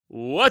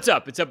What's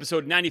up? It's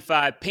episode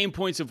 95, Pain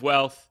Points of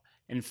Wealth,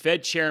 and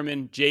Fed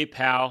Chairman Jay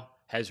Powell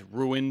has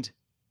ruined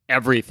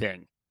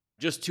everything.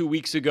 Just 2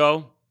 weeks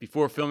ago,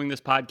 before filming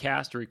this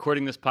podcast or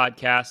recording this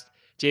podcast,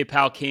 Jay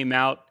Powell came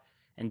out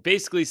and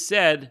basically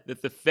said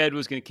that the Fed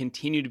was going to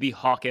continue to be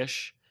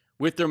hawkish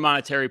with their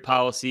monetary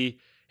policy,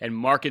 and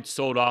markets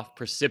sold off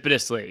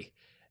precipitously.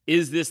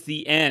 Is this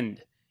the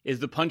end? Is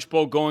the punch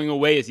bowl going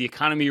away? Is the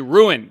economy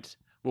ruined?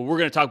 Well, we're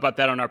going to talk about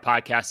that on our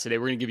podcast today.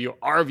 We're going to give you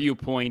our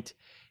viewpoint.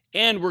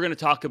 And we're going to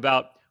talk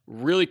about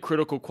really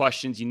critical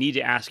questions you need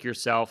to ask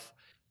yourself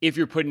if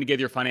you're putting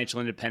together your financial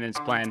independence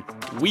plan.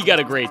 We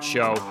got a great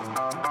show.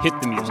 Hit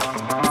the music.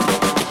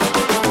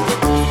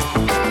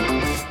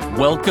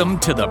 Welcome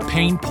to the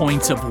Pain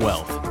Points of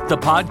Wealth, the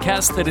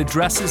podcast that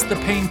addresses the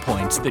pain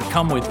points that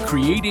come with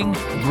creating,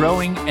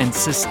 growing, and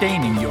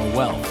sustaining your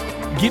wealth,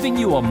 giving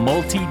you a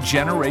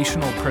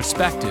multi-generational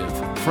perspective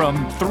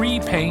from three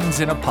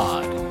Paines in a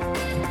pod.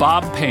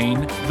 Bob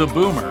Payne, the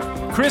boomer,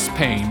 Chris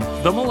Payne,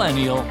 the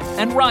millennial,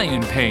 and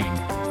Ryan Payne,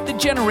 the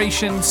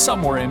generation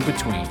somewhere in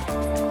between.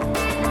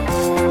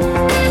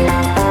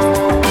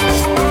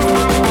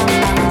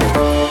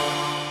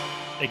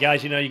 Hey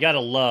guys, you got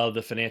to love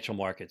the financial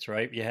markets,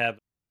 right? You have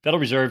Federal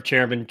Reserve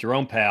Chairman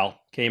Jerome Powell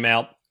came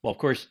out, well, of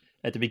course,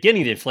 at the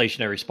beginning of the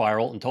inflationary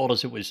spiral and told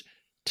us it was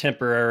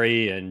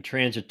temporary and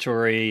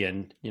transitory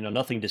and,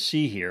 nothing to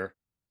see here.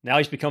 Now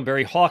he's become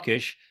very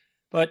hawkish.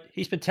 But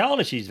he's been telling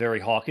us he's very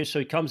hawkish, so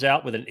he comes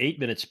out with an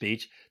 8-minute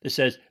speech that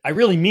says, I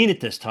really mean it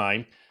this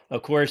time.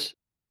 Of course,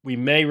 we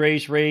may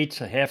raise rates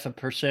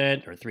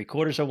 0.5% or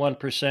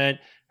 0.75%,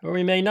 or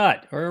we may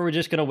not, or we're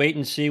just going to wait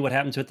and see what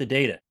happens with the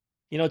data.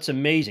 It's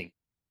amazing.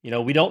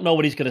 We don't know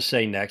what he's going to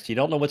say next. You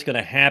don't know what's going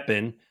to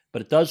happen,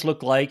 but it does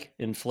look like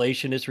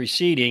inflation is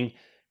receding.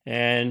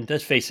 And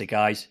let's face it,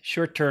 guys,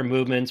 short-term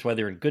movements,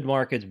 whether in good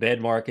markets, bad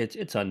markets,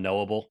 it's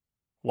unknowable.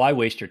 Why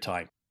waste your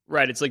time?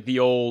 Right. It's like the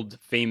old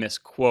famous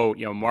quote,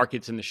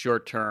 markets in the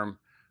short term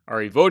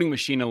are a voting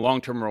machine, a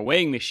long term are a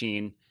weighing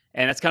machine.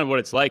 And that's kind of what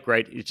it's like,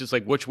 right? It's just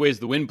like, which way is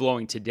the wind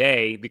blowing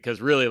today? Because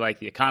really, like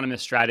the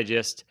economist,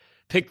 strategist,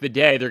 pick the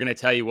day, they're going to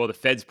tell you, well, the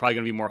Fed's probably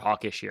going to be more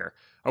hawkish here.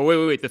 Or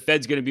wait, the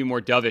Fed's going to be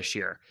more dovish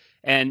here.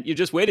 And you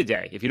just wait a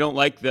day. If you don't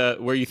like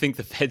where you think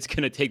the Fed's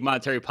going to take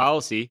monetary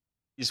policy,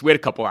 you just wait a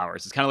couple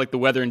hours. It's kind of like the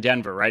weather in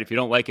Denver, right? If you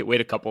don't like it,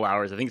 wait a couple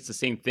hours. I think it's the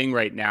same thing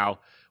right now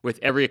with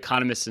every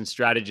economist and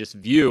strategist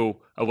view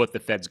of what the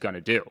Fed's going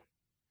to do.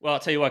 Well, I'll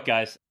tell you what,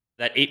 guys,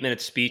 that 8-minute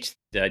speech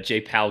that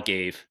Jay Powell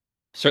gave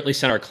certainly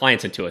sent our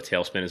clients into a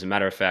tailspin. As a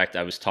matter of fact,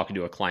 I was talking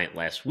to a client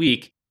last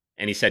week,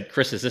 and he said,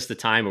 Chris, is this the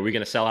time? Are we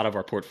going to sell out of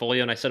our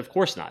portfolio? And I said, of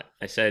course not.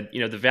 I said,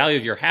 the value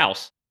of your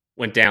house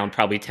went down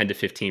probably 10 to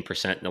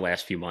 15% in the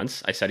last few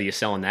months. I said, are you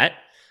selling that?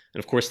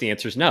 And of course, the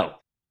answer is no.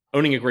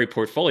 Owning a great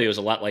portfolio is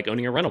a lot like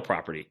owning a rental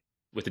property.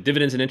 With the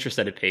dividends and interest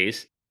that it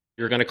pays,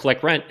 you're going to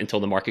collect rent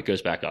until the market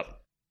goes back up.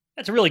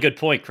 That's a really good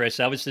point,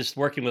 Chris. I was just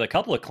working with a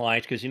couple of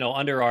clients because,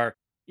 under our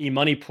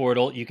eMoney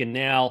portal, you can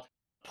now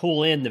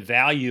pull in the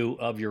value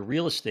of your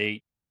real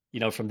estate,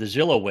 from the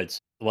Zillow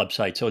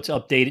website. So it's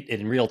updated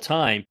in real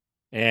time.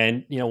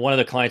 And, one of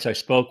the clients I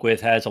spoke with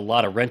has a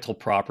lot of rental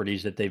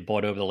properties that they've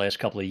bought over the last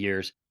couple of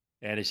years.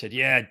 And they said,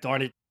 yeah,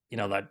 darn it,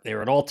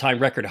 they're at all-time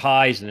record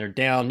highs and they're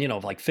down,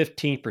 like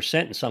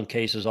 15% in some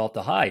cases off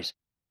the highs.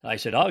 I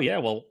said, oh, yeah,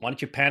 well, why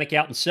don't you panic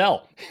out and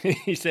sell?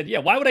 He said, yeah,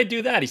 why would I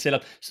do that? He said,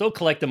 I'm still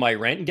collecting my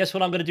rent. And guess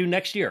what I'm going to do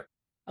next year?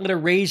 I'm going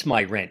to raise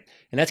my rent.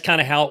 And that's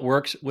kind of how it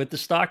works with the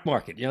stock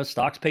market.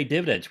 Stocks pay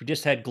dividends. We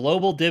just had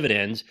global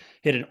dividends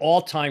hit an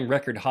all-time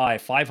record high,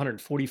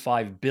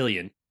 $545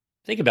 billion.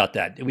 Think about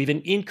that. We've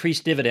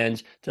increased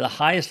dividends to the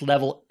highest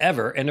level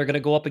ever, and they're going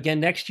to go up again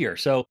next year.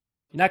 So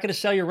you're not going to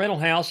sell your rental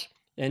house,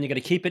 and you're going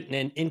to keep it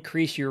and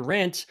increase your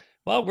rents.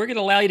 Well, we're going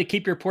to allow you to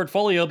keep your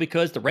portfolio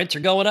because the rents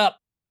are going up.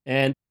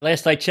 And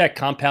last I checked,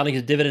 compounding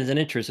his dividends and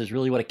interest is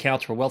really what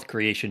accounts for wealth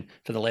creation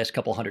for the last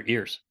couple hundred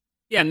years.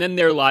 Yeah, and then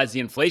there lies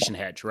the inflation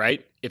hedge,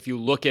 right? If you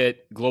look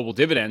at global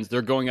dividends,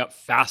 they're going up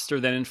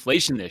faster than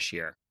inflation this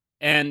year.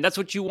 And that's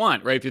what you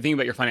want, right? If you're thinking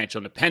about your financial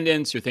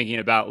independence, you're thinking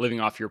about living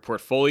off your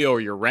portfolio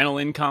or your rental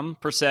income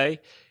per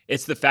se,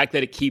 it's the fact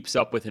that it keeps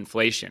up with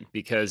inflation.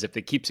 Because if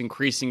it keeps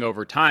increasing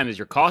over time, as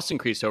your costs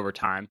increase over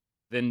time,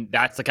 then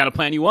that's the kind of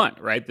plan you want,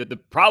 right? The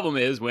problem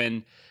is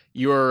when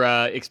your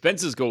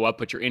expenses go up,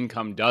 but your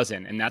income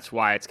doesn't. And that's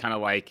why it's kind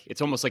of like, it's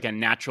almost like a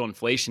natural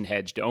inflation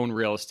hedge to own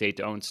real estate,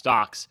 to own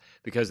stocks,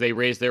 because they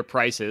raise their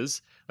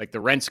prices, like the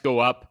rents go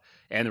up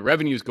and the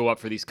revenues go up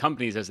for these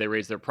companies as they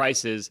raise their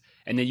prices.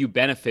 And then you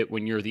benefit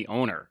when you're the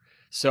owner.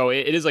 So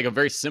it is like a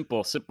very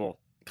simple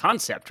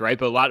concept, right?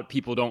 But a lot of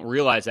people don't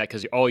realize that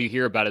because all you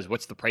hear about is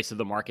what's the price of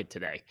the market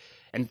today.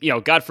 And,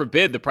 God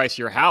forbid the price of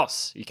your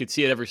house. You could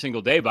see it every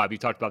single day, Bob. You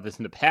talked about this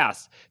in the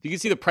past. If you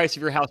could see the price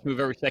of your house move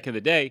every second of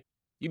the day,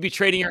 you'd be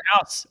trading your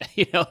house,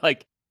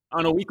 like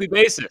on a weekly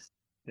basis.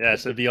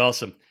 Yes, it'd be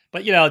awesome.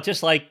 But,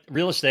 just like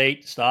real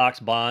estate, stocks,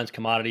 bonds,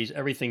 commodities,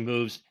 everything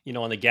moves,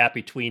 on the gap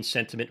between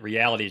sentiment and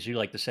reality, as you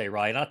like to say,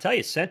 Ryan. I'll tell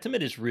you,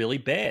 sentiment is really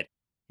bad.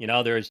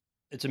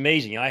 It's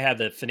amazing. I have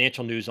the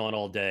financial news on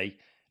all day.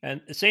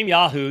 And the same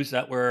yahoos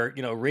that were,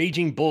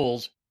 raging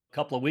bulls a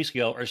couple of weeks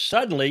ago are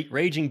suddenly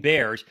raging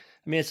bears.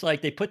 I mean, it's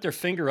like they put their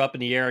finger up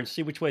in the air and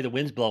see which way the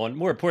wind's blowing.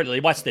 More importantly,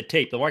 they watch the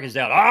tape. The market's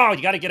down. Oh,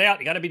 you got to get out.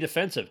 You got to be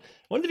defensive.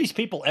 When do these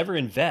people ever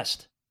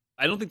invest?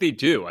 I don't think they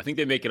do. I think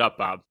they make it up,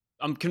 Bob.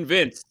 I'm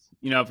convinced,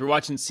 if you're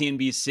watching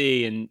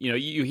CNBC and,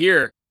 you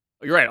hear,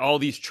 you're right, all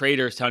these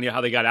traders telling you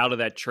how they got out of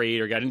that trade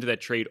or got into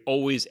that trade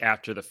always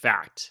after the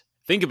fact.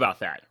 Think about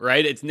that,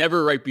 right? It's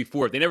never right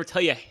before. They never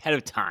tell you ahead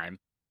of time.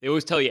 They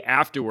always tell you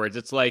afterwards.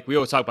 It's like, we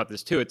always talk about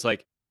this too. It's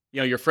like,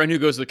 your friend who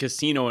goes to the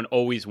casino and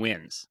always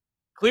wins.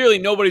 Clearly,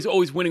 nobody's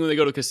always winning when they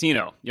go to a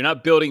casino. You're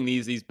not building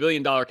these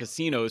billion-dollar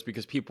casinos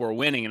because people are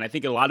winning. And I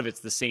think a lot of it's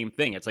the same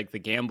thing. It's like the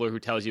gambler who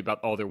tells you about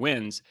all their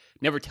wins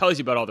never tells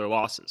you about all their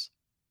losses.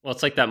 Well,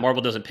 it's like that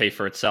marble doesn't pay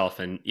for itself.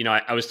 And,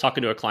 I was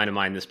talking to a client of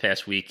mine this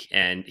past week,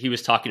 and he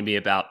was talking to me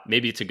about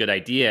maybe it's a good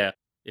idea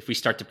if we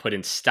start to put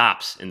in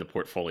stops in the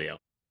portfolio.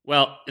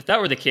 Well, if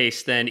that were the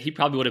case, then he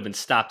probably would have been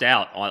stopped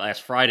out on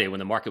last Friday when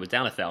the market was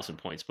down 1,000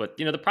 points. But,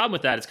 the problem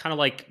with that, it's kind of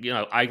like,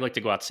 I like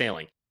to go out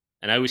sailing.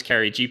 And I always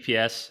carry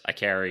GPS, I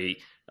carry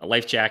a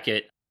life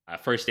jacket, a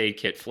first aid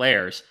kit,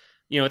 flares.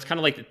 It's kind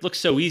of like it looks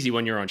so easy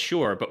when you're on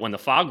shore, but when the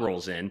fog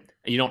rolls in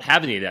and you don't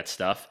have any of that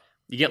stuff,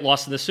 you get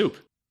lost in the soup.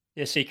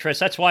 Yeah, see, Chris,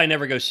 that's why I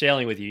never go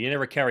sailing with you. You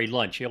never carry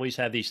lunch. You always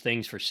have these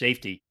things for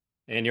safety,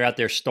 and you're out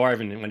there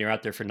starving when you're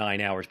out there for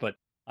 9 hours. But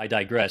I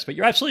digress. But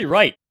you're absolutely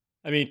right.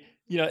 I mean,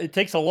 it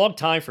takes a long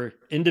time for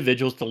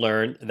individuals to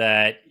learn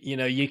that,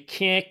 you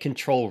can't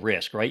control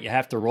risk, right? You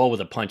have to roll with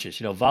the punches.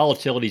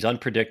 Volatility is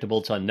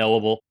unpredictable. It's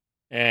unknowable.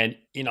 And,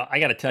 I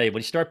got to tell you,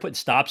 when you start putting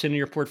stops into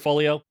your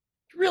portfolio,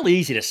 it's really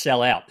easy to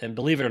sell out. And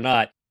believe it or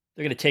not,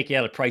 they're going to take you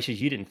out at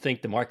prices you didn't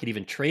think the market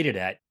even traded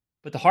at.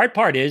 But the hard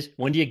part is,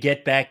 when do you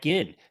get back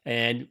in?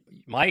 And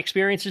my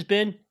experience has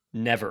been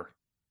never.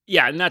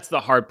 Yeah, and that's the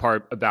hard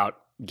part about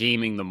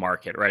gaming the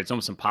market, right? It's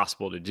almost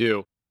impossible to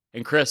do.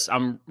 And Chris,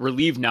 I'm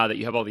relieved now that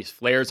you have all these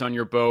flares on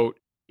your boat.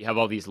 You have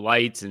all these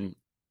lights and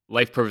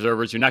life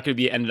preservers. You're not going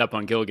to be ended up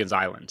on Gilligan's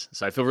Island.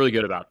 So I feel really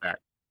good about that.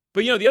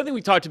 But, the other thing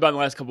we talked about in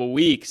the last couple of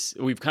weeks,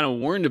 we've kind of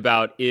warned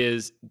about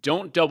is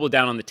don't double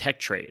down on the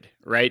tech trade,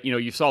 right?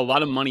 You saw a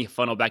lot of money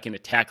funnel back into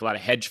tech. A lot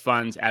of hedge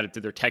funds added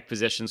to their tech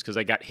positions because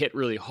they got hit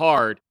really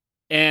hard.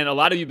 And a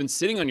lot of you have been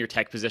sitting on your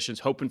tech positions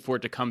hoping for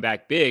it to come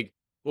back big.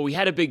 Well, we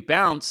had a big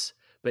bounce,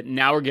 but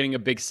now we're getting a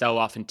big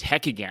sell-off in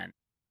tech again.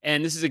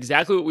 And this is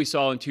exactly what we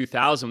saw in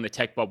 2000 when the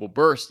tech bubble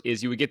burst,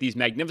 is you would get these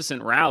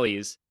magnificent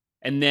rallies,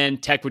 and then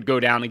tech would go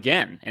down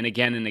again and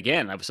again and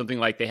again. It was something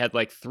like they had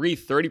like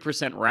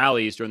 30%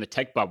 rallies during the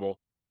tech bubble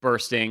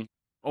bursting,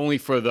 only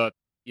for the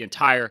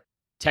entire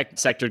tech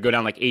sector to go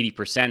down like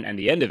 80% and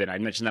the end of it. I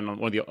mentioned that on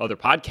one of the other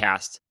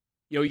podcasts.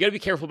 You got to be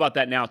careful about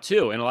that now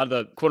too. And a lot of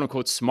the quote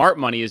unquote smart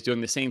money is doing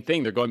the same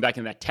thing. They're going back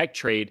in that tech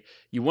trade.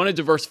 You want to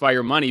diversify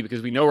your money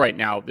because we know right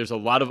now there's a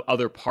lot of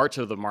other parts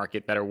of the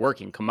market that are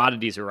working.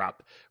 Commodities are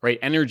up, right?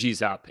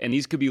 Energy's up, and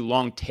these could be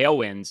long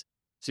tailwinds.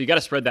 So you got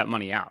to spread that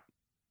money out.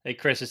 Hey,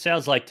 Chris, it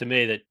sounds like to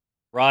me that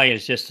Ryan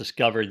has just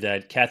discovered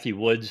that Cathie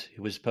Woods,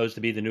 who was supposed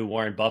to be the new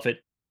Warren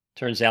Buffett,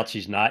 turns out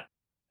she's not.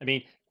 I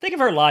mean, think of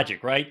her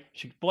logic, right?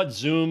 She bought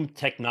Zoom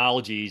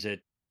Technologies at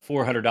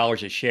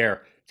 $400 a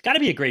share. It's got to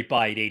be a great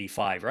buy at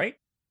 85, right?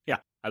 Yeah,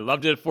 I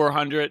loved it at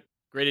 400.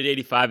 Great at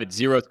 85. At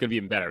zero, it's going to be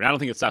even better. And I don't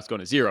think it stops going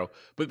to zero.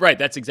 But right,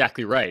 that's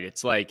exactly right.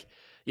 It's like,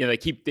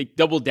 they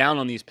double down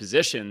on these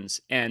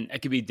positions, and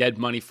it could be dead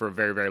money for a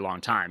very, very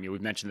long time.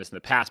 We've mentioned this in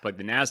the past, but like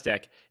the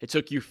NASDAQ, it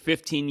took you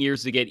 15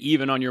 years to get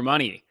even on your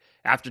money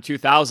after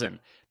 2000.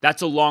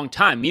 That's a long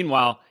time.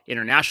 Meanwhile,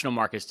 international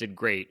markets did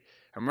great.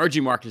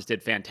 Emerging markets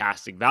did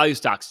fantastic. Value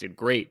stocks did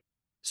great.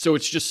 So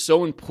it's just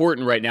so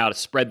important right now to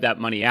spread that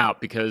money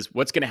out, because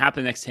what's going to happen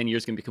in the next 10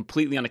 years is going to be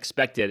completely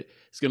unexpected.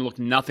 It's going to look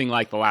nothing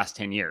like the last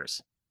 10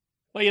 years.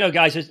 Well,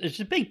 guys, there's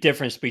a big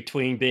difference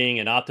between being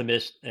an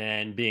optimist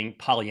and being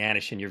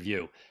Pollyannish in your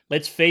view.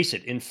 Let's face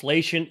it,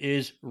 inflation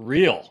is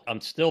real.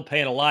 I'm still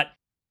paying a lot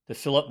to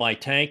fill up my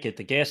tank at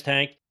the gas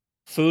tank.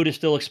 Food is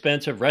still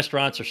expensive.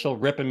 Restaurants are still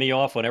ripping me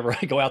off whenever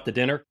I go out to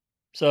dinner.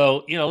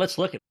 So, let's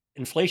look at it.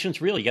 Inflation's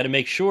real. You got to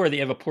make sure that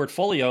you have a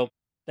portfolio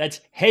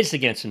that's hedged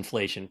against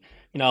inflation.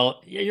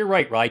 You're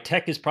right.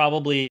 Tech is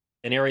probably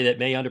an area that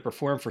may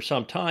underperform for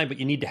some time, but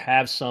you need to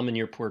have some in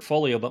your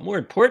portfolio. But more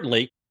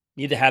importantly,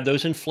 you need to have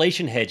those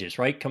inflation hedges,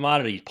 right?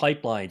 Commodities,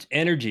 pipelines,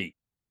 energy.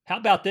 How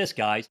about this,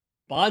 guys?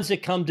 Bonds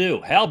that come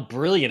due. How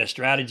brilliant a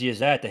strategy is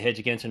that to hedge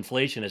against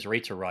inflation as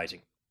rates are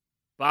rising?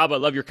 Bob, I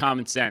love your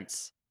common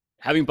sense.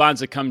 Having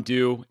bonds that come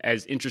due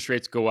as interest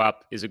rates go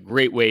up is a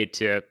great way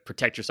to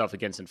protect yourself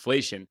against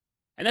inflation.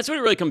 And that's what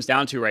it really comes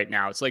down to right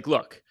now. It's like,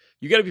 look,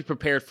 you got to be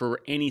prepared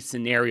for any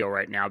scenario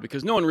right now,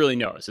 because no one really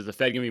knows. Is the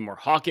Fed going to be more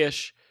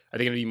hawkish? Are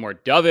they going to be more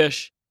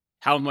dovish?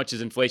 How much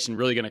is inflation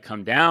really going to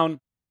come down?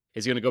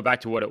 Is it going to go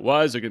back to what it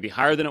was? Is it going to be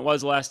higher than it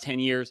was the last 10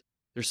 years?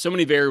 There's so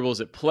many variables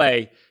at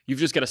play. You've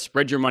just got to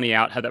spread your money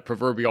out, have that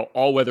proverbial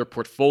all-weather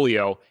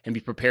portfolio, and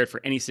be prepared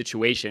for any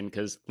situation,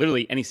 because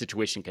literally any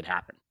situation could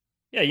happen.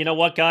 Yeah, you know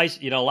what, guys?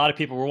 A lot of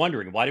people were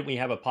wondering, why didn't we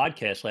have a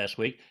podcast last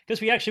week? Because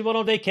we actually went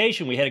on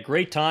vacation. We had a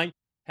great time.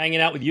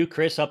 hanging out with you,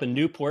 Chris, up in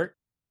Newport.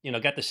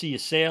 Got to see you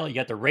sail. You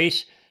got the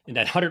race in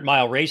that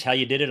 100-mile race. How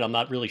you did it, I'm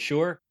not really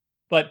sure.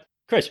 But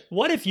Chris,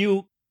 what if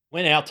you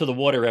went out to the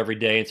water every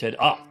day and said,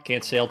 "Oh,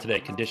 can't sail today.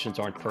 Conditions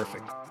aren't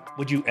perfect."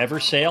 Would you ever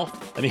sail?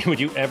 I mean, would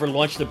you ever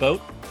launch the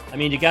boat? I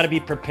mean, you got to be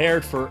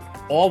prepared for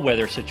all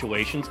weather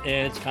situations.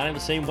 And it's kind of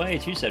the same way,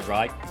 as you said,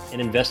 right, in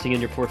investing in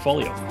your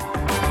portfolio.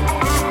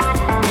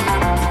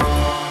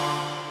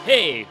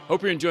 Hey,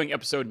 hope you're enjoying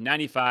episode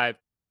 95,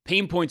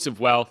 Pain Points of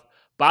Wealth.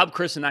 Bob,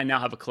 Chris, and I now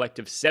have a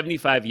collective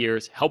 75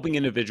 years helping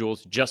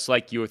individuals just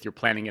like you with your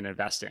planning and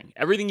investing.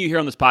 Everything you hear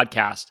on this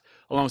podcast,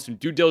 along with some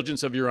due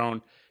diligence of your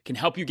own, can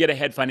help you get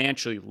ahead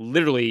financially,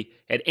 literally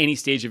at any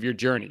stage of your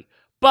journey.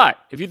 But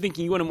if you're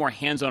thinking you want a more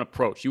hands-on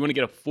approach, you want to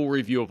get a full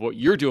review of what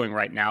you're doing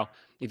right now,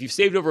 if you've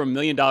saved over $1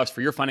 million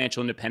for your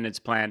financial independence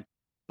plan,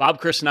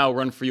 Bob, Chris, and I will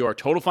run for you our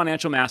total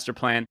financial master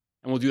plan,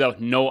 and we'll do that with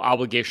no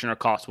obligation or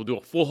cost. We'll do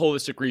a full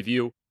holistic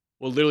review.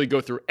 We'll literally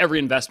go through every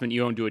investment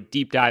you own, do a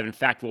deep dive. In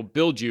fact, we'll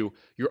build you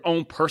your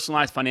own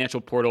personalized financial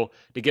portal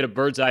to get a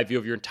bird's eye view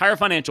of your entire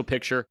financial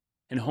picture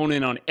and hone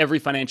in on every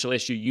financial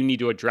issue you need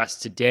to address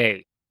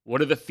today.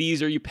 What are the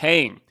fees are you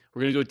paying?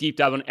 We're going to do a deep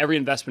dive on every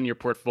investment in your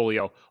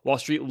portfolio. Wall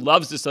Street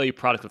loves to sell you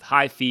products with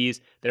high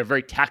fees that are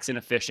very tax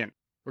inefficient.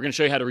 We're going to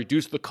show you how to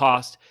reduce the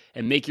cost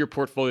and make your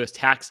portfolio as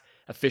tax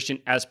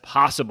efficient as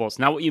possible. It's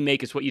not what you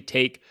make, it's what you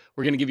take.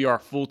 We're going to give you our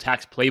full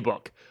tax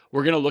playbook.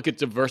 We're going to look at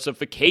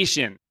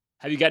diversification.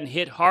 Have you gotten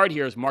hit hard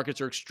here as markets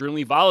are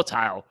extremely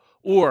volatile?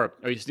 Or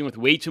are you sitting with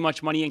way too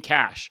much money in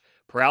cash?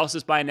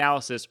 Paralysis by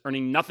analysis,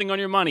 earning nothing on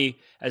your money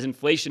as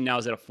inflation now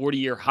is at a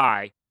 40-year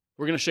high.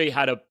 We're going to show you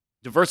how to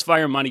diversify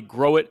your money,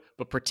 grow it,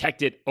 but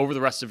protect it over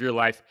the rest of your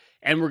life.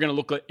 And we're going to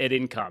look at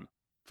income.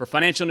 For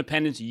financial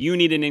independence, you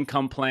need an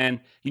income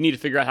plan. You need to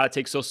figure out how to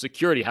take Social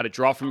Security, how to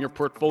draw from your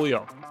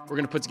portfolio. We're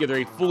going to put together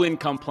a full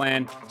income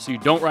plan so you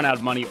don't run out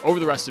of money over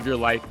the rest of your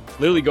life.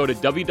 Literally go to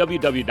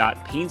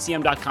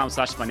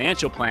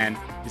www.paincm.com/financial plan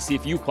to see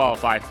if you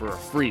qualify for a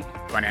free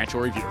financial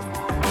review.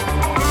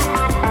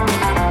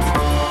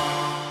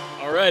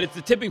 All right, it's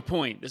the tipping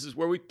point. This is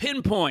where we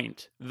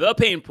pinpoint the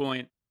pain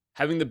point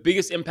having the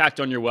biggest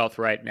impact on your wealth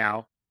right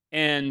now.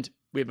 And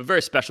we have a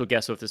very special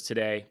guest with us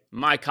today,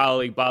 my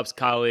colleague, Bob's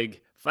colleague,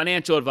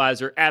 financial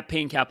advisor at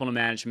Payne Capital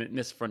Management,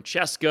 Miss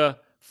Francesca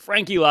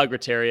Frankie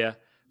Lagrateria.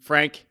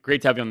 Frank,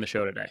 great to have you on the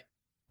show today.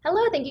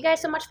 Hello, thank you guys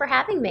so much for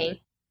having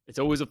me. It's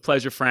always a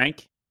pleasure,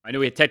 Frank. I know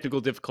we had technical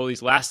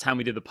difficulties last time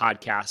we did the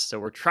podcast, so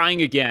we're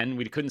trying again.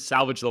 We couldn't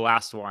salvage the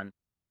last one.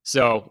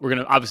 So we're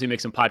going to obviously make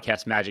some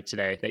podcast magic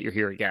today that you're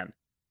here again.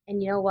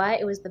 And you know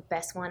what? It was the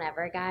best one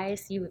ever,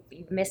 guys. You've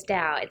missed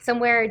out. It's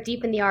somewhere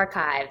deep in the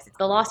archives. It's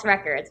the lost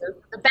records. It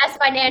was the best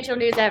financial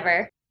news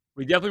ever.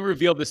 We definitely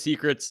revealed the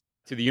secrets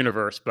to the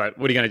universe, but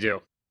what are you going to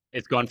do?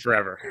 It's gone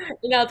forever.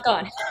 It's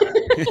gone.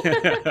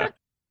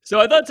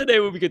 So I thought today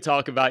we could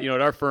talk about,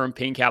 at our firm,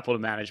 Payne Capital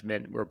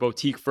Management, we're a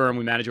boutique firm.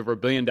 We manage over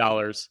 $1 billion,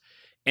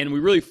 and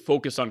we really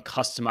focus on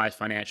customized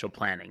financial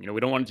planning. We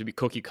don't want it to be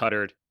cookie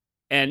cuttered.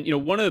 And,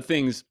 one of the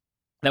things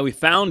that we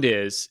found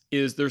is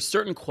there's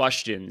certain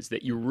questions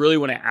that you really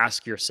want to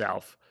ask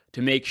yourself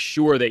to make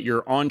sure that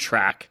you're on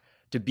track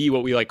to be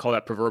what we call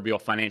that proverbial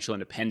financial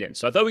independence.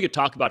 So I thought we could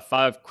talk about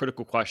 5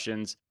 critical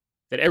questions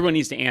that everyone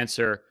needs to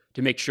answer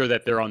to make sure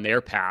that they're on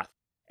their path.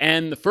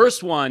 And the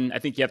first one I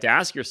think you have to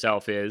ask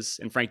yourself is,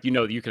 and Frank,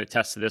 that you can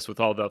attest to this with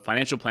all the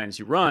financial plans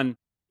you run,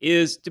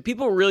 is do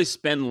people really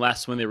spend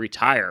less when they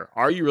retire?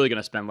 Are you really going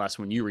to spend less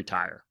when you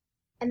retire?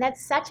 And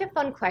that's such a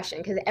fun question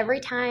because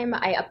every time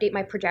I update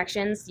my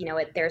projections,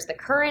 there's the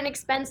current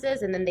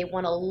expenses and then they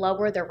want to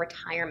lower their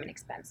retirement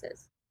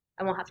expenses.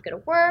 I won't have to go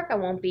to work. I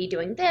won't be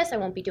doing this. I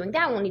won't be doing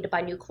that. I won't need to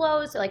buy new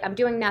clothes. I'm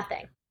doing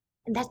nothing.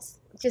 And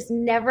that's just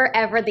never,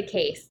 ever the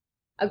case.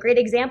 A great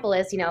example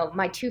is,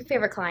 my 2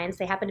 favorite clients,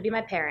 they happen to be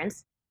my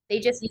parents. They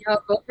just,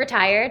 both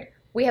retired.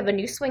 We have a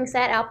new swing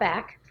set out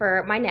back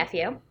for my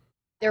nephew.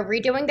 They're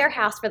redoing their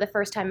house for the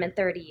first time in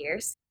 30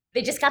 years.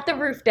 They just got the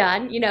roof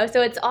done,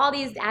 so it's all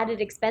these added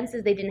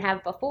expenses they didn't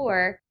have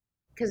before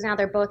because now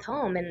they're both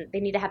home and they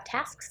need to have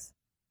tasks.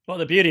 Well,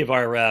 the beauty of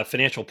our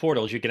financial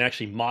portal is you can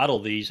actually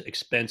model these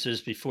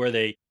expenses before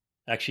they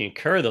actually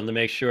incur them to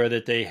make sure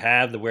that they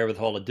have the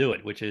wherewithal to do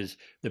it, which is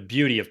the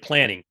beauty of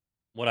planning.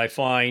 What I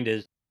find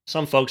is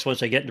some folks,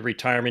 once they get into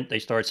retirement, they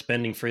start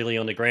spending freely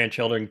on the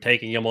grandchildren,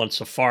 taking them on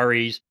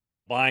safaris,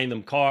 buying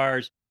them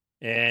cars,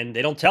 and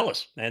they don't tell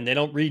us and they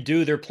don't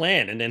redo their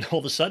plan. And then all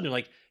of a sudden they're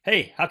like,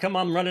 hey, how come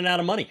I'm running out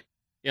of money?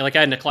 Yeah, I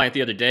had a client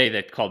the other day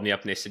that called me up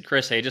and they said,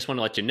 Chris, hey, I just want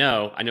to let you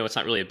know, I know it's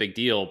not really a big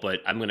deal, but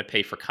I'm going to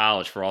pay for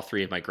college for all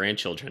 3 of my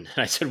grandchildren.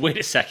 And I said, wait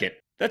a second,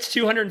 that's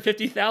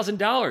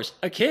 $250,000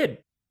 a kid.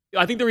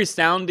 I think the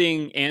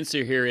resounding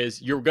answer here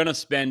is you're going to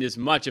spend as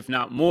much, if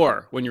not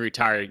more, when you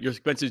retire. Your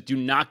expenses do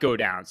not go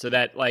down. So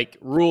that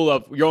rule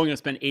of you're only going to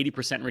spend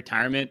 80% in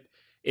retirement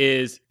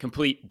is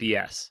complete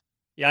BS.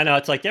 Yeah, I know.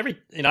 It's I've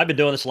been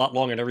doing this a lot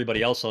longer than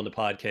everybody else on the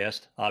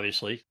podcast,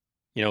 obviously,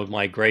 with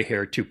my gray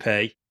hair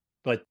toupee.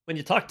 But when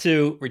you talk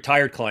to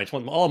retired clients,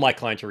 all of my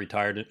clients are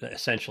retired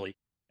essentially,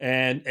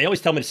 and they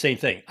always tell me the same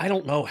thing. I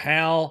don't know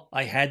how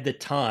I had the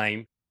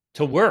time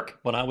to work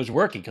when I was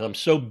working because I'm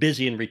so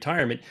busy in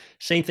retirement.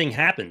 Same thing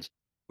happens.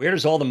 Where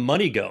does all the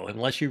money go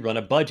unless you run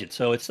a budget?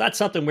 So it's not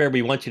something where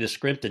we want you to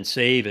scrimp and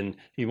save and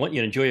we want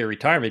you to enjoy your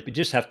retirement, but you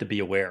just have to be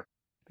aware.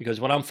 Because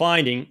what I'm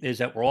finding is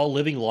that we're all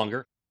living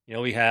longer.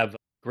 We have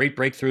great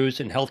breakthroughs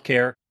in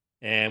healthcare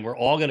and we're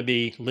all going to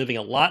be living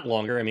a lot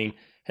longer. I mean,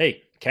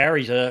 hey,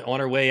 Carrie's on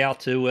her way out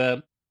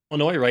to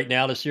Illinois right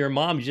now to see her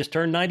mom who just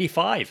turned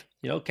 95.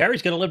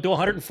 Carrie's going to live to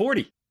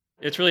 140.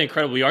 It's really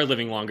incredible. We are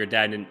living longer,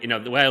 Dad. And,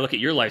 the way I look at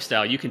your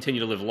lifestyle, you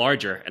continue to live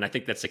larger. And I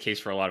think that's the case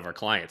for a lot of our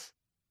clients.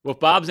 Well, if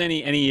Bob's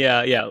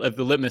if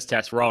the litmus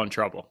test, we're all in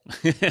trouble.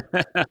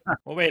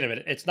 Well, wait a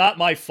minute. It's not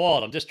my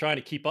fault. I'm just trying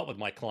to keep up with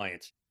my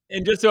clients.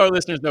 And just so our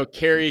listeners know,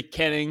 Carrie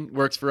Kenning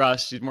works for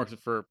us. She's worked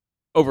for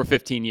over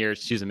 15 years.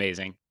 She's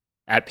amazing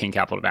at Payne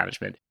Capital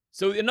Management.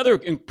 So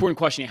another important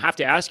question you have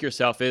to ask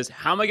yourself is,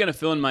 how am I going to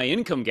fill in my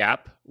income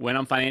gap when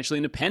I'm financially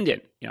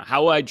independent?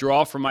 How will I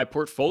draw from my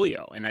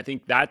portfolio? And I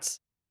think that's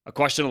a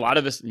question a lot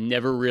of us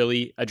never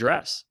really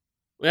address.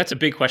 Well, that's a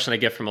big question I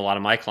get from a lot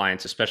of my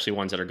clients, especially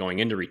ones that are going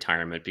into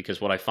retirement, because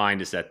what I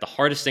find is that the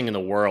hardest thing in the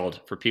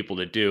world for people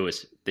to do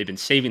is they've been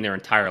saving their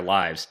entire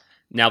lives.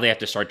 Now they have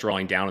to start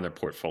drawing down on their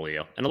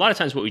portfolio. And a lot of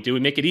times what we do, we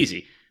make it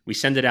easy. We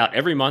send it out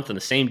every month on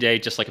the same day,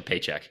 just like a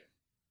paycheck.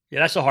 Yeah,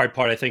 that's the hard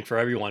part, I think, for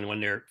everyone when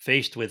they're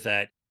faced with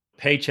that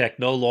paycheck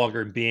no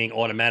longer being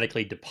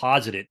automatically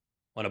deposited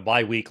on a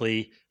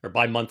biweekly or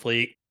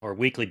bi-monthly or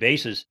weekly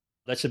basis.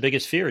 That's the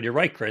biggest fear. And you're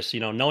right, Chris.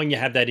 Knowing you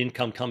have that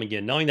income coming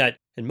in, knowing that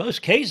in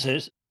most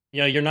cases,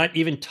 you're not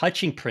even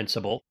touching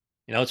principal.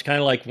 It's kind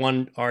of like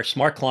our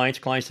smart clients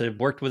that have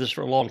worked with us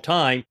for a long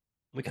time,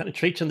 we kind of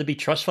treat them to be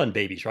trust fund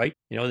babies, right?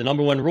 The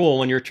number one rule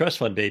when you're a trust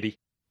fund baby.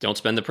 Don't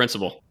spend the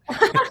principal.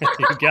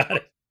 You got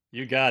it.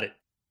 You got it.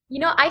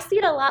 I see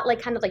it a lot,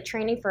 like kind of like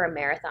training for a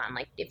marathon.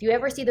 Like if you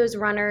ever see those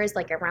runners,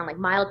 like around like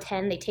mile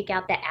 10, they take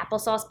out that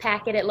applesauce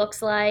packet, it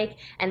looks like,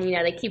 and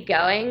they keep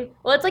going.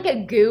 Well, it's like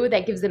a goo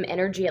that gives them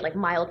energy at like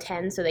mile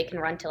 10 so they can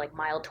run to like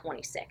mile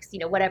 26,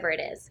 whatever it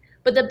is.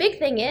 But the big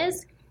thing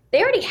is,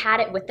 they already had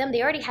it with them.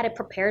 They already had it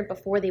prepared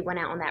before they went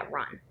out on that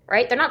run,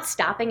 right? They're not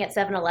stopping at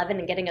 7-Eleven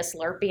and getting a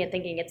Slurpee and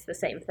thinking it's the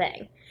same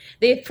thing.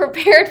 They've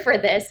prepared for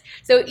this.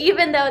 So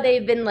even though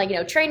they've been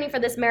training for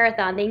this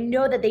marathon, they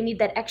know that they need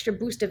that extra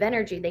boost of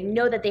energy. They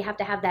know that they have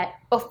to have that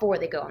before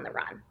they go on the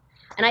run.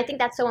 And I think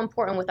that's so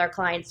important with our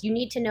clients. You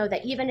need to know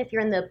that even if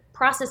you're in the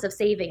process of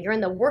saving, you're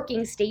in the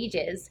working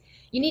stages,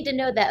 you need to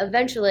know that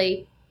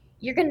eventually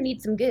you're going to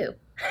need some goo.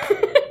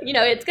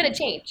 It's going to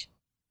change.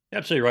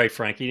 Absolutely right,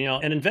 Frankie.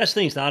 And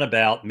investing is not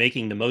about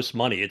making the most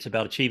money. It's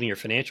about achieving your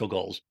financial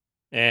goals.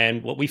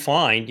 And what we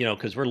find,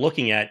 because we're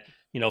looking at,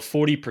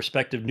 40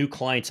 prospective new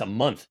clients a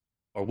month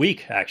or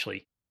week,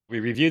 actually. We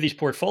review these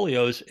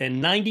portfolios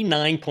and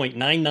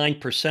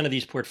 99.99% of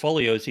these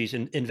portfolios, these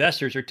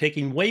investors are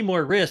taking way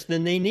more risk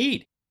than they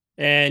need.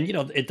 And,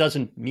 it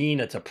doesn't mean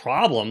it's a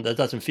problem. That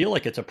doesn't feel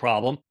like it's a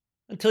problem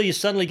until you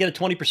suddenly get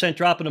a 20%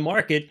 drop in the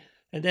market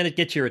and then it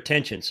gets your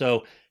attention.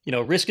 So,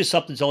 risk is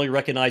something that's only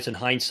recognized in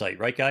hindsight,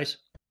 right, guys?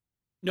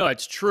 No,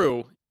 it's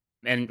true.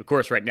 And of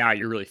course, right now,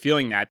 you're really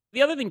feeling that.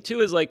 The other thing, too,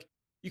 is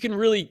you can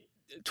really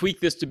tweak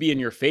this to be in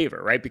your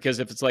favor, right? Because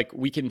if it's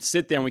we can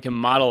sit there and we can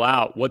model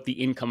out what the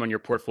income on your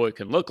portfolio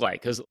can look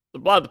like. Because a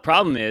lot of the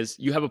problem is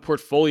you have a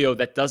portfolio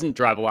that doesn't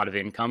drive a lot of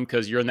income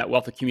because you're in that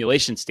wealth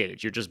accumulation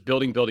stage. You're just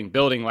building,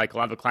 like a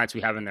lot of the clients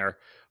we have in their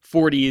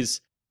 40s,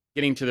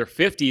 getting to their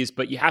 50s,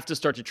 but you have to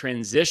start to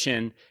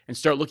transition and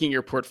start looking at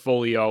your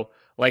portfolio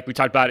like we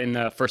talked about in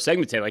the first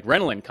segment today, like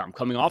rental income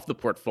coming off the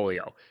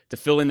portfolio to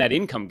fill in that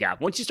income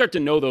gap. Once you start to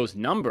know those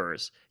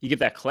numbers, you get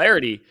that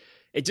clarity,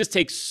 it just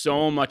takes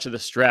so much of the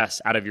stress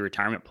out of your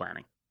retirement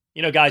planning.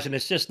 Guys, and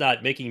it's just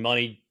not making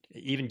money,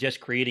 even just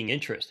creating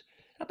interest.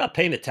 How about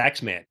paying the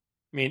tax man?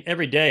 I mean,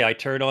 every day I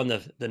turn on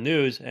the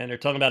news and they're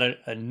talking about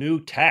a new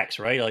tax,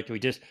 right? Like we're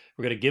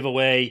going to give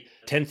away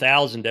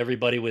 $10,000 to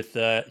everybody with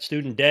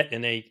student debt.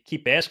 And they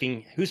keep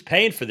asking, who's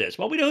paying for this?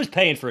 Well, we know who's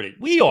paying for it.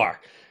 We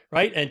are.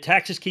 Right? And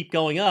taxes keep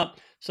going up.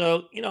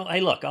 So, hey,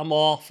 look, I'm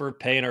all for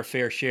paying our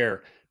fair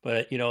share.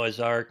 But, as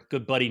our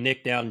good buddy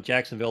Nick down in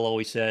Jacksonville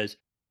always says,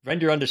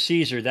 render unto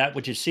Caesar that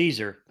which is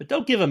Caesar, but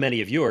don't give him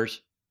any of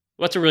yours.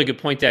 Well, that's a really good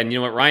point, Dad.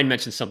 And what, Ryan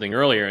mentioned something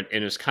earlier, and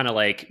it was kind of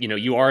like,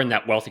 you are in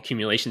that wealth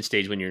accumulation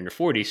stage when you're in your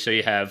 40s. So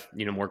you have,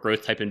 more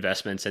growth type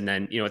investments. And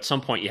then, at some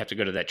point you have to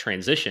go to that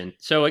transition.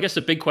 So I guess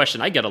the big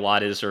question I get a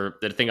lot is, or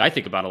the thing I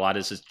think about a lot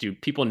is do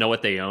people know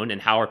what they own and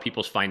how are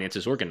people's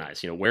finances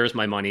organized? Where is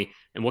my money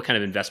and what kind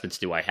of investments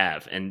do I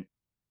have? And,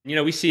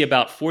 we see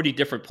about 40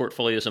 different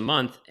portfolios a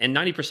month, and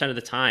 90% of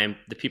the time,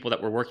 the people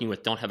that we're working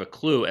with don't have a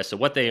clue as to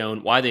what they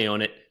own, why they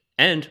own it,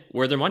 and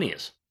where their money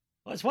is.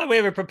 Well, that's why we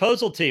have a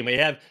proposal team. We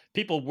have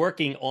people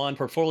working on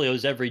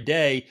portfolios every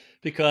day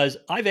because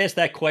I've asked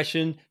that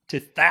question to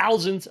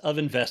thousands of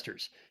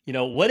investors.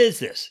 What is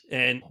this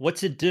and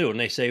what's it do? And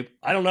they say,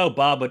 I don't know,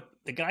 Bob, but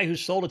the guy who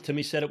sold it to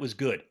me said it was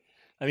good.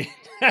 I mean,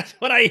 that's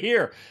what I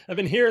hear. I've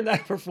been hearing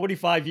that for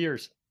 45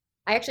 years.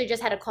 I actually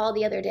just had a call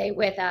the other day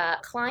with a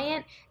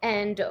client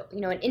and,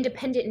 an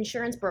independent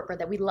insurance broker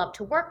that we love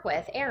to work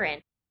with, Aaron.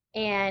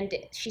 And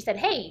she said,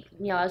 hey,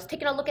 I was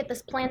taking a look at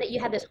this plan that you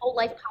had, this whole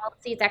life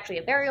policy. It's actually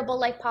a variable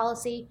life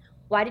policy.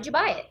 Why did you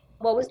buy it?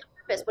 What was the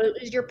purpose? What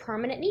was your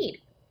permanent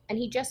need? And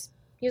he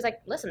was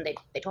like, listen,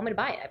 they told me to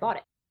buy it. I bought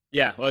it.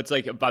 Yeah, well, it's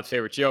like Bob's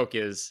favorite joke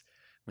is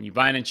when you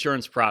buy an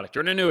insurance product or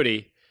an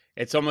annuity,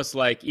 it's almost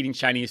like eating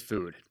Chinese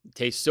food. It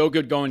tastes so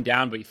good going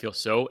down, but you feel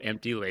so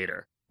empty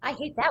later. I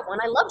hate that one.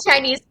 I love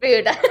Chinese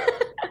food.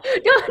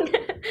 Don't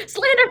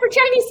slander for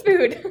Chinese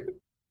food.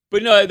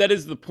 But no, that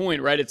is the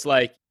point, right? It's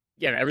like,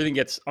 yeah, everything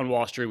gets on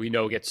Wall Street, we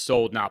know gets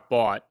sold, not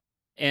bought.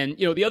 And,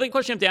 the other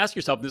question you have to ask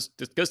yourself, this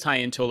does tie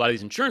into a lot of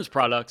these insurance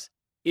products,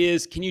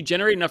 is can you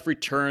generate enough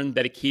return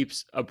that it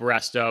keeps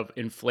abreast of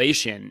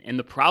inflation? And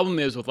the problem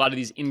is with a lot of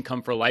these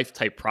income for life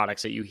type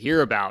products that you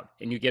hear about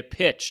and you get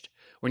pitched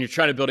when you're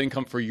trying to build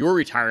income for your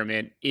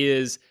retirement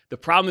is the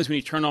problem is when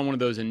you turn on one of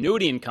those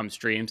annuity income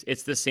streams,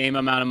 it's the same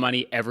amount of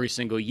money every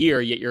single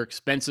year, yet your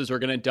expenses are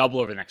going to double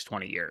over the next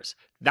 20 years.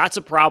 That's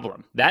a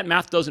problem. That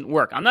math doesn't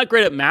work. I'm not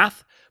great at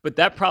math, but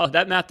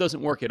that math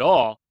doesn't work at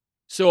all.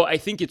 So I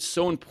think it's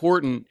so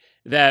important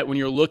that when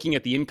you're looking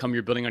at the income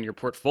you're building on your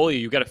portfolio,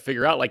 you've got to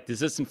figure out, like, is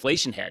this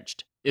inflation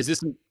hedged? Is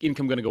this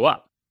income going to go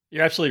up?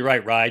 You're absolutely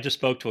right, Rye. I just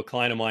spoke to a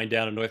client of mine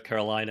down in North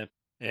Carolina,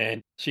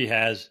 and she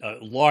has a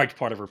large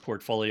part of her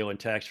portfolio in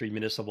tax-free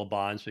municipal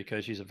bonds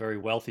because she's a very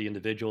wealthy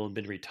individual and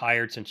been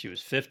retired since she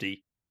was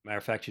 50. Matter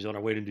of fact, she's on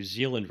her way to New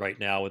Zealand right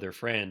now with her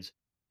friends.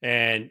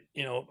 And,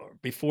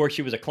 before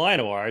she was a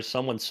client of ours,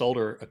 someone sold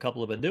her a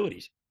couple of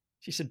annuities.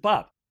 She said,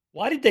 Bob,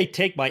 why did they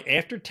take my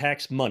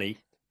after-tax money,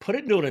 put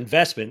it into an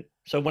investment,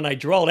 so when I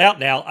draw it out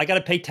now, I got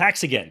to pay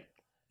tax again?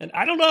 And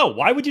I don't know.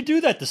 Why would you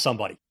do that to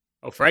somebody?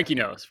 Oh, Frankie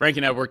knows. Frankie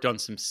and I worked on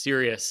some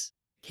serious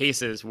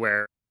cases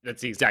where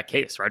that's the exact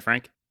case, right,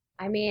 Frank?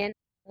 I mean,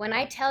 when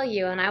I tell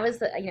you, and I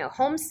was,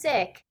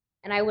 homesick,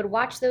 and I would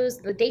watch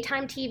the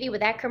daytime TV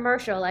with that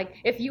commercial, like,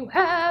 if you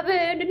have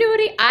an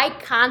annuity, I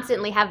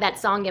constantly have that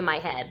song in my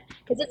head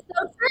because it's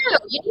so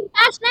true. You need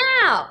cash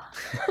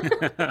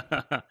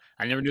now.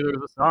 I never knew there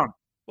was a song.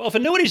 Well, if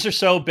annuities are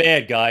so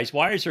bad, guys,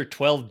 why is there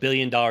 $12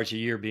 billion a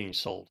year being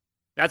sold?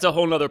 That's a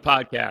whole nother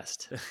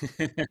podcast.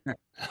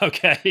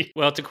 Okay.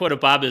 Well, to quote a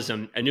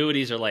Bobism,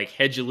 annuities are like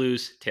heads you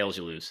lose, tails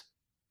you lose.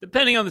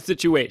 Depending on the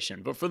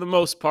situation, but for the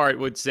most part,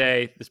 would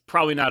say it's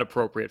probably not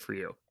appropriate for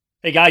you.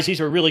 Hey, guys,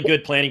 these are really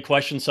good planning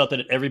questions, something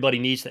that everybody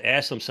needs to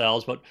ask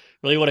themselves. But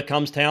really what it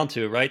comes down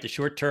to, right? The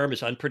short term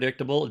is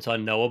unpredictable. It's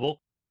unknowable.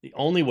 The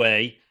only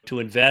way to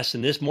invest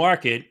in this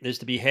market is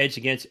to be hedged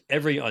against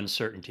every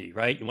uncertainty,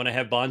 right? You want to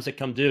have bonds that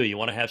come due. You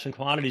want to have some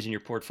commodities in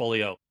your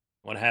portfolio.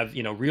 You want to have,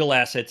 real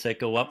assets that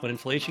go up when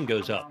inflation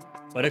goes up.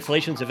 But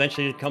inflation's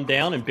eventually going to come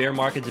down and bear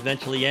markets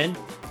eventually end.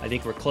 I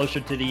think we're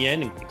closer to the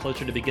end and closer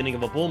to the beginning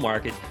of a bull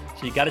market.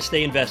 So you got to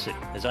stay invested.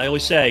 As I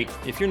always say,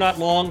 if you're not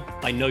long,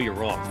 I know you're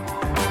wrong.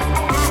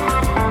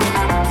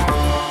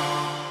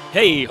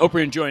 Hey, hope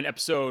you're enjoying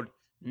episode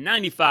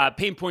 95,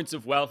 Pain Points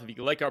of Wealth. If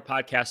you like our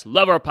podcast,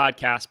 love our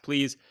podcast,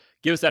 please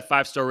give us that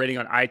 5-star rating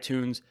on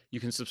iTunes. You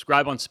can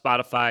subscribe on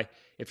Spotify.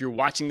 If you're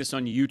watching this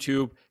on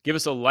YouTube, give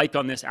us a like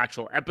on this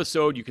actual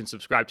episode. You can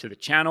subscribe to the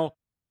channel.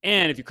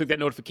 And if you click that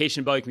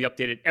notification bell, you can be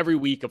updated every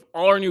week of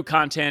all our new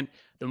content.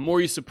 The more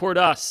you support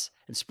us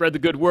and spread the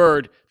good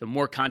word, the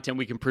more content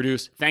we can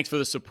produce. Thanks for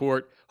the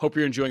support. Hope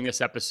you're enjoying this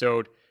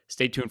episode.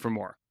 Stay tuned for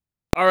more.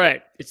 All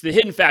right, it's the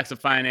hidden facts of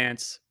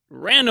finance,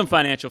 random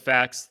financial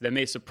facts that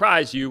may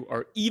surprise you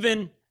or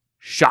even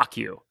shock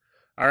you.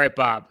 All right,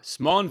 Bob,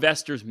 small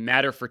investors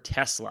matter for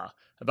Tesla.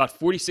 About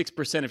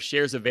 46% of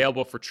shares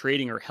available for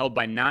trading are held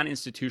by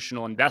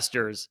non-institutional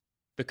investors.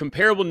 The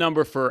comparable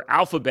number for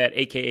Alphabet,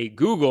 aka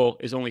Google,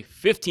 is only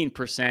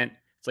 15%.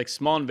 It's like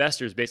small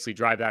investors basically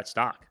drive that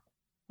stock.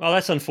 Well,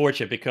 that's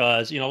unfortunate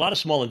because, a lot of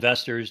small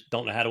investors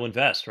don't know how to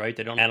invest, right?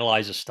 They don't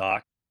analyze a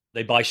stock.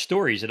 They buy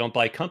stories. They don't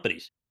buy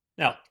companies.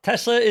 Now,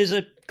 Tesla is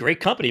a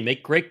great company,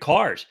 make great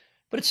cars,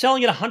 but it's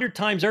selling at 100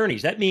 times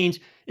earnings. That means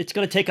it's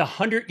going to take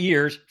 100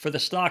 years for the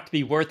stock to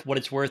be worth what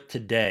it's worth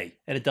today,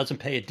 and it doesn't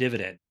pay a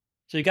dividend.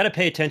 So you got to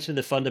pay attention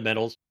to the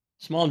fundamentals.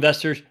 Small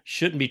investors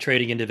shouldn't be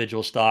trading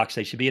individual stocks.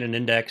 They should be in an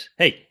index.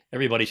 Hey,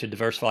 everybody should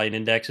diversify in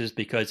indexes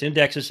because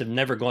indexes have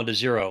never gone to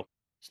zero.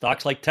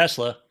 Stocks like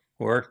Tesla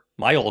or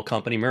my old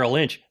company, Merrill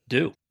Lynch,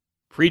 do.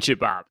 Preach it,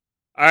 Bob.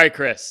 All right,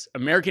 Chris.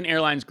 American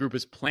Airlines Group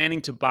is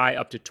planning to buy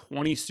up to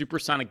 20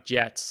 supersonic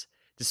jets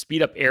to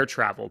speed up air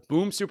travel.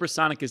 Boom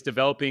Supersonic is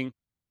developing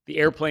the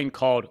airplane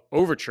called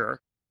Overture,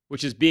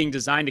 which is being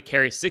designed to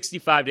carry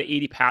 65 to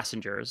 80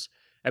 passengers.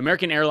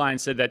 American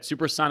Airlines said that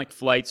supersonic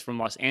flights from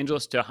Los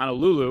Angeles to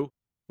Honolulu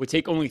would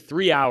take only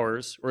 3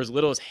 hours or as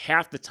little as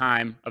half the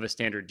time of a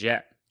standard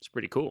jet. It's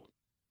pretty cool.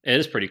 It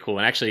is pretty cool.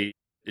 And actually,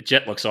 the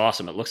jet looks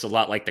awesome. It looks a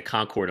lot like the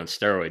Concorde on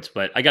steroids.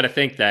 But I got to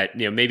think that,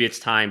 maybe it's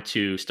time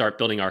to start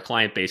building our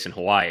client base in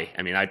Hawaii.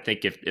 I mean, I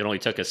think if it only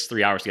took us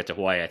 3 hours to get to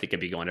Hawaii, I think I'd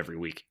be going every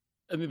week.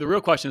 I mean, the real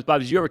question is,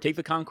 Bob, did you ever take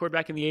the Concorde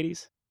back in the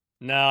 80s?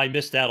 No, I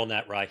missed out on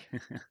that, Rye.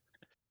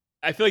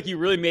 I feel like you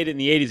really made it in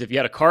the 80s if you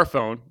had a car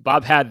phone.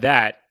 Bob had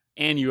that,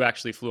 and you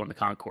actually flew on the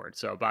Concorde.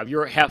 So, Bob,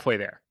 you're halfway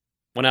there.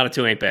 1 out of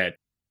 2 ain't bad.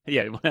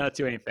 Yeah, 1 out of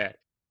 2 ain't bad.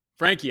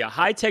 Frankie, a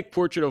high-tech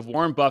portrait of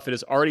Warren Buffett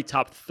has already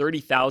topped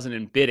 $30,000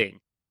 in bidding,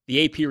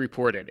 the AP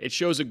reported. It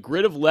shows a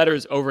grid of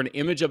letters over an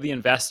image of the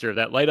investor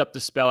that light up to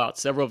spell out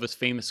several of his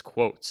famous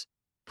quotes.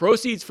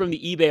 Proceeds from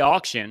the eBay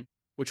auction,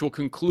 which will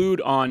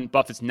conclude on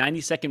Buffett's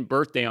 92nd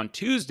birthday on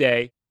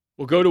Tuesday,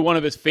 will go to one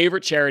of his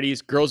favorite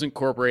charities, Girls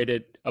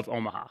Incorporated of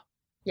Omaha.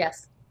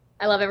 Yes.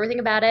 I love everything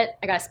about it.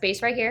 I got a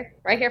space right here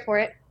for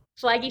it.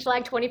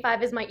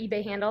 Flaggy25 is my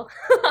eBay handle.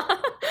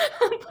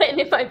 I'm putting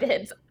in my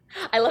bids.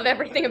 I love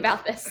everything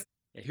about this.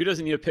 Yeah, who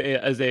doesn't need to pay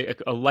as a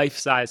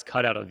life-size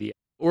cutout of the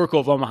Oracle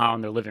of Omaha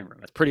in their living room?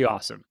 That's pretty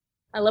awesome.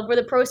 I love where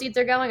the proceeds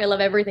are going. I love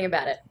everything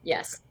about it.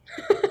 Yes.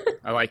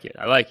 I like it.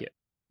 All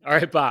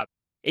right, Bob.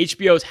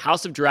 HBO's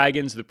House of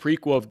Dragons, the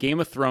prequel of Game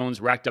of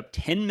Thrones, racked up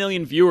 10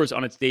 million viewers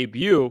on its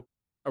debut,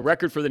 a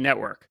record for the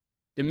network.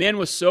 Demand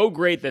was so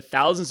great that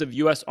thousands of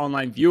U.S.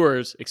 online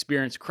viewers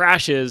experienced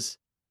crashes.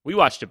 We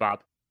watched it,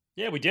 Bob.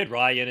 Yeah, we did,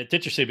 Ryan. And it's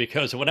interesting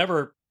because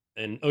whenever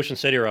in Ocean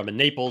City or I'm in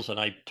Naples and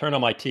I turn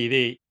on my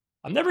TV,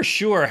 I'm never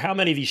sure how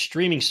many of these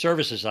streaming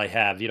services I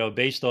have,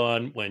 based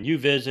on when you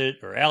visit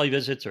or Allie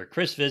visits or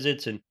Chris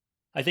visits. And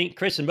I think,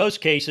 Chris, in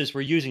most cases,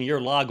 we're using your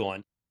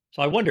logon.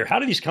 So I wonder, how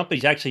do these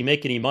companies actually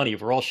make any money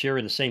if we're all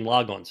sharing the same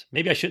logons?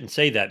 Maybe I shouldn't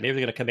say that. Maybe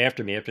they're going to come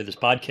after me after this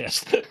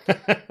podcast.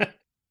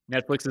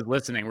 Netflix is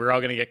listening. We're all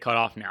going to get cut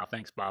off now.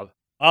 Thanks, Bob.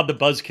 Bob the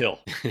Buzzkill.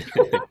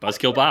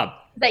 Buzzkill Bob.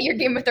 Is that your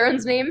Game of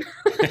Thrones name?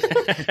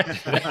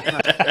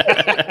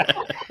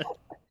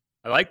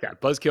 I like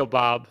that. Buzzkill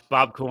Bob,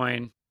 Bob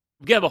Coin.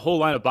 We can have a whole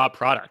line of Bob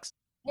products.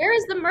 Where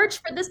is the merch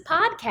for this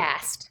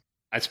podcast?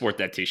 I'd sport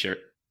that t-shirt.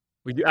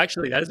 We do.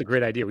 Actually, that is a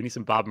great idea. We need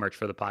some Bob merch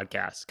for the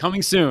podcast.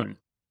 Coming soon.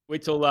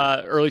 Wait till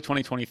early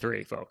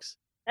 2023, folks.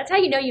 That's how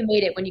you know you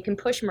made it, when you can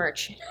push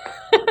merch.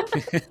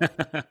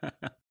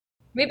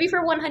 Maybe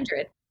for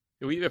 100.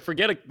 We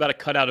forget about a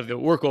cutout of the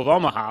Oracle of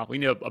Omaha. We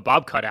need a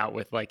Bob cutout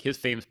with like his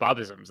famous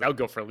Bobisms. That would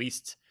go for at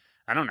least,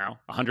 I don't know,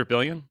 100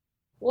 billion.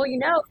 Well,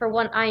 for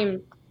one,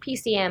 I'm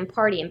PCM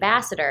party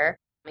ambassador,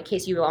 in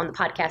case you on the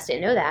podcast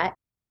didn't know that.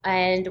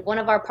 And one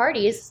of our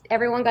parties,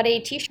 everyone got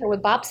a t-shirt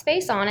with Bob's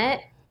face on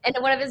it and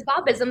one of his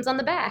Bobisms on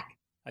the back.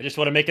 I just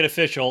want to make it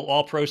official.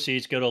 All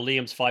proceeds go to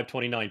Liam's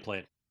 529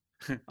 plan.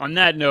 On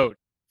that note,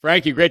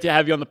 Frankie, great to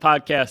have you on the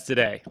podcast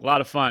today. A lot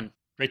of fun.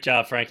 Great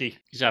job, Frankie.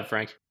 Good job,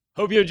 Frank.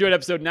 Hope you enjoyed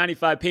episode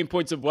 95, Pain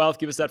Points of Wealth.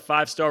 Give us that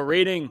 5-star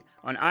rating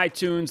on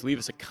iTunes. Leave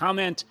us a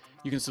comment.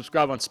 You can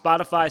subscribe on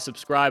Spotify,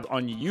 subscribe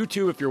on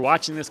YouTube. If you're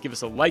watching this, give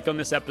us a like on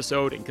this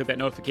episode and click that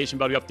notification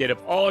bell to be updated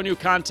of all our new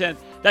content.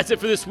 That's it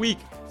for this week.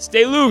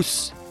 Stay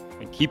loose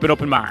and keep an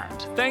open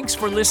mind. Thanks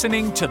for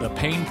listening to the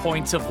Pain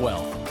Points of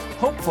Wealth.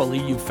 Hopefully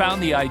you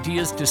found the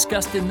ideas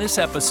discussed in this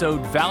episode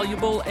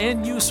valuable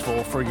and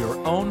useful for your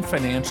own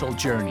financial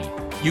journey.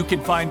 You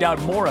can find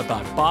out more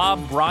about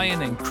Bob,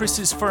 Brian, and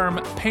Chris's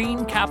firm,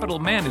 Payne Capital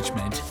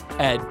Management,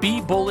 at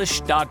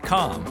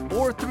BeBullish.com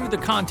or through the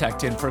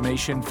contact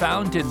information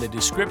found in the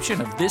description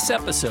of this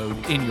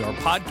episode in your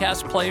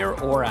podcast player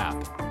or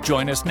app.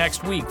 Join us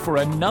next week for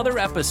another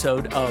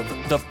episode of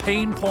The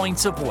Pain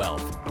Points of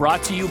Wealth,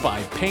 brought to you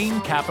by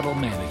Payne Capital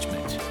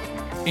Management.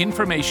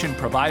 Information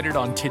provided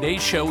on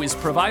today's show is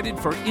provided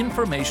for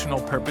informational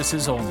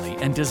purposes only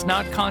and does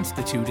not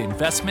constitute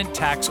investment,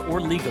 tax, or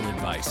legal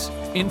advice.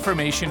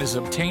 Information is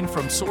obtained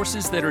from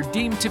sources that are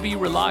deemed to be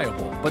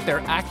reliable, but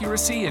their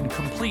accuracy and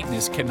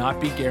completeness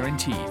cannot be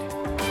guaranteed.